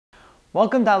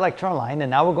Welcome to Electron,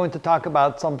 and now we're going to talk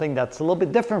about something that's a little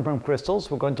bit different from crystals.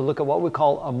 We're going to look at what we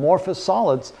call amorphous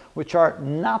solids, which are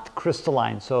not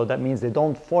crystalline. So that means they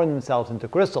don't form themselves into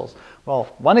crystals.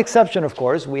 Well, one exception, of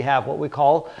course, we have what we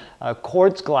call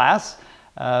quartz glass.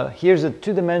 Here's a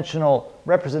two-dimensional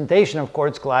representation of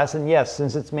quartz glass, and yes,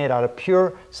 since it's made out of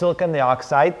pure silicon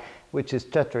dioxide, which is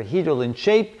tetrahedral in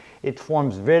shape, it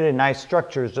forms very nice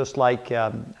structures, just like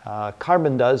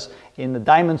carbon does in the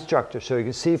diamond structure. So you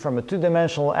can see from a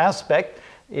two-dimensional aspect,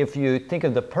 if you think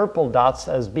of the purple dots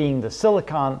as being the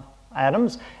silicon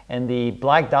atoms and the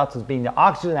black dots as being the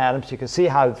oxygen atoms, you can see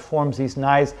how it forms these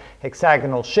nice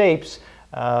hexagonal shapes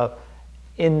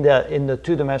in the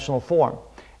two-dimensional form.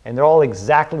 And they're all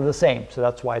exactly the same, so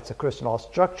that's why it's a crystal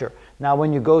structure. Now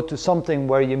when you go to something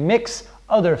where you mix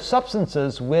other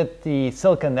substances with the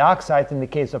silicon dioxide, in the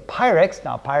case of Pyrex.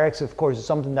 Now Pyrex, of course, is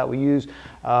something that we use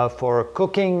for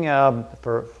cooking,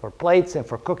 for plates and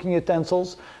for cooking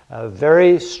utensils.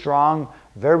 Very strong,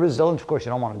 very resilient. Of course,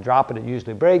 you don't want to drop it, it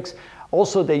usually breaks.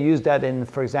 Also, they use that in,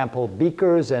 for example,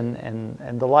 beakers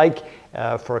and the like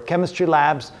for chemistry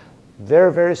labs.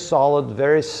 Very, very solid,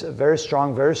 very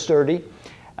strong, very sturdy.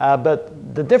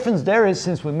 But the difference there is,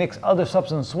 since we mix other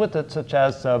substances with it, such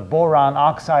as boron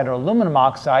oxide or aluminum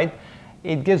oxide,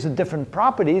 it gives it different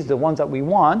properties, the ones that we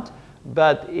want,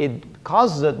 but it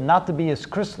causes it not to be as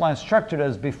crystalline structured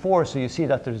as before. So you see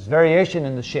that there's variation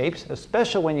in the shapes,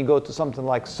 especially when you go to something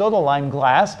like soda lime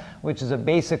glass, which is a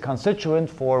basic constituent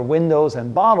for windows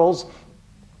and bottles.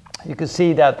 You can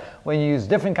see that when you use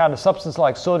different kind of substances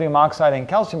like sodium oxide and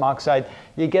calcium oxide,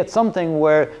 you get something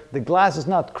where the glass is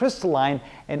not crystalline,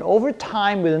 and over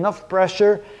time with enough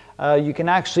pressure you can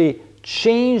actually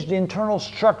change the internal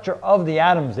structure of the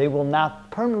atoms. They will not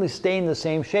permanently stay in the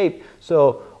same shape.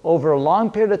 So over a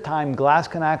long period of time, glass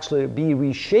can actually be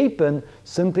reshapen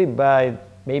simply by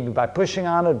pushing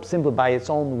on it, simply by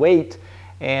its own weight.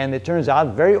 And it turns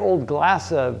out very old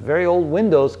glass, very old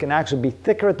windows can actually be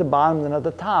thicker at the bottom than at the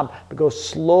top, because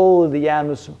slowly the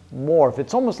atoms morph.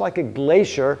 It's almost like a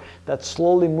glacier that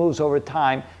slowly moves over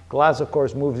time. Glass, of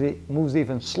course, moves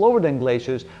even slower than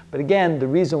glaciers. But again, the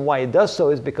reason why it does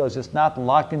so is because it's not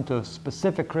locked into a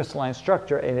specific crystalline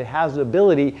structure, and it has the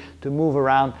ability to move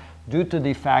around due to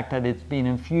the fact that it's being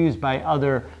infused by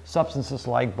other substances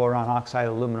like boron oxide,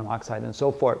 aluminum oxide, and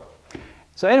so forth.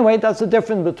 So anyway, that's the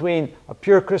difference between a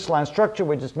pure crystalline structure,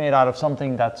 which is made out of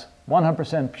something that's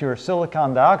 100% pure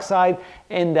silicon dioxide,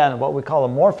 and then what we call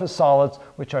amorphous solids,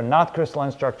 which are not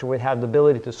crystalline structure, which have the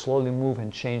ability to slowly move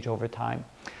and change over time.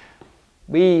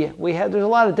 There's a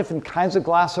lot of different kinds of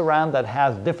glass around that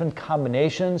has different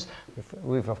combinations.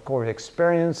 We've of course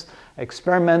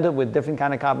experimented with different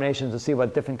kind of combinations to see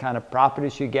what different kind of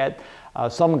properties you get.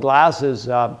 Some glass is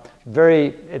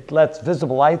it lets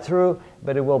visible light through,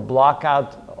 but it will block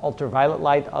out ultraviolet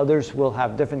light. Others will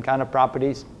have different kind of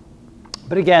properties.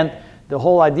 But again, the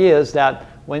whole idea is that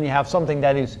when you have something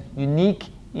that is unique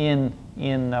in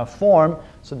form,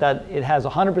 so that it has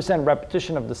 100%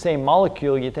 repetition of the same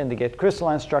molecule, you tend to get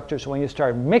crystalline structures. So when you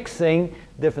start mixing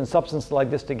different substances like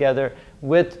this together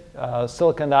with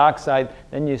silicon dioxide,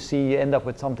 then you end up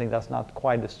with something that's not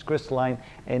quite as crystalline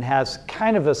and has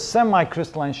kind of a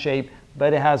semi-crystalline shape,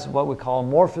 but it has what we call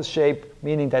amorphous shape,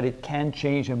 meaning that it can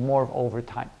change and morph over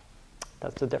time.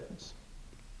 That's the difference.